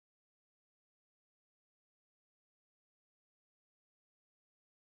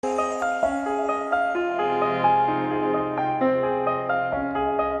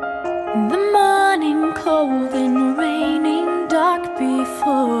cold and raining, dark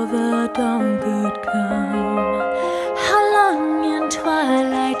before the dawn could come. How long in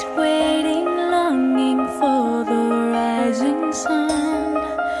twilight, waiting, longing for the rising sun.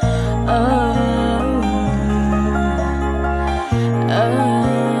 Oh,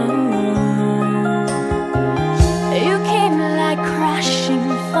 you came like crashing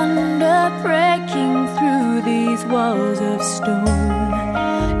thunder, breaking through these walls of stone.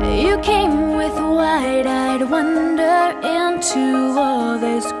 You came with wide-eyed wonder into all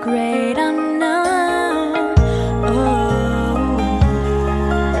this great unknown. Oh,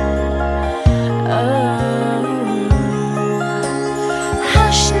 oh.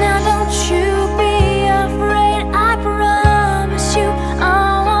 Hush now, don't you be afraid. I promise you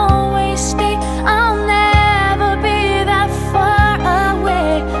I'll always stay. I'll never be that far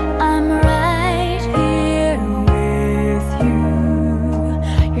away. I'm right here with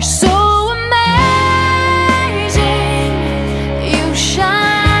you. You're so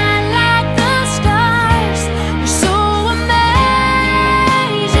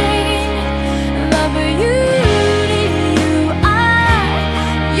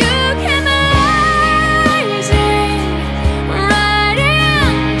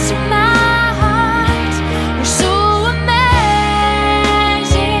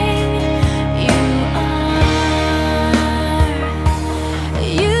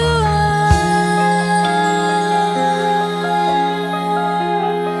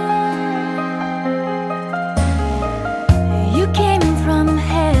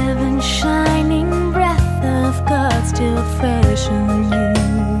still fresh and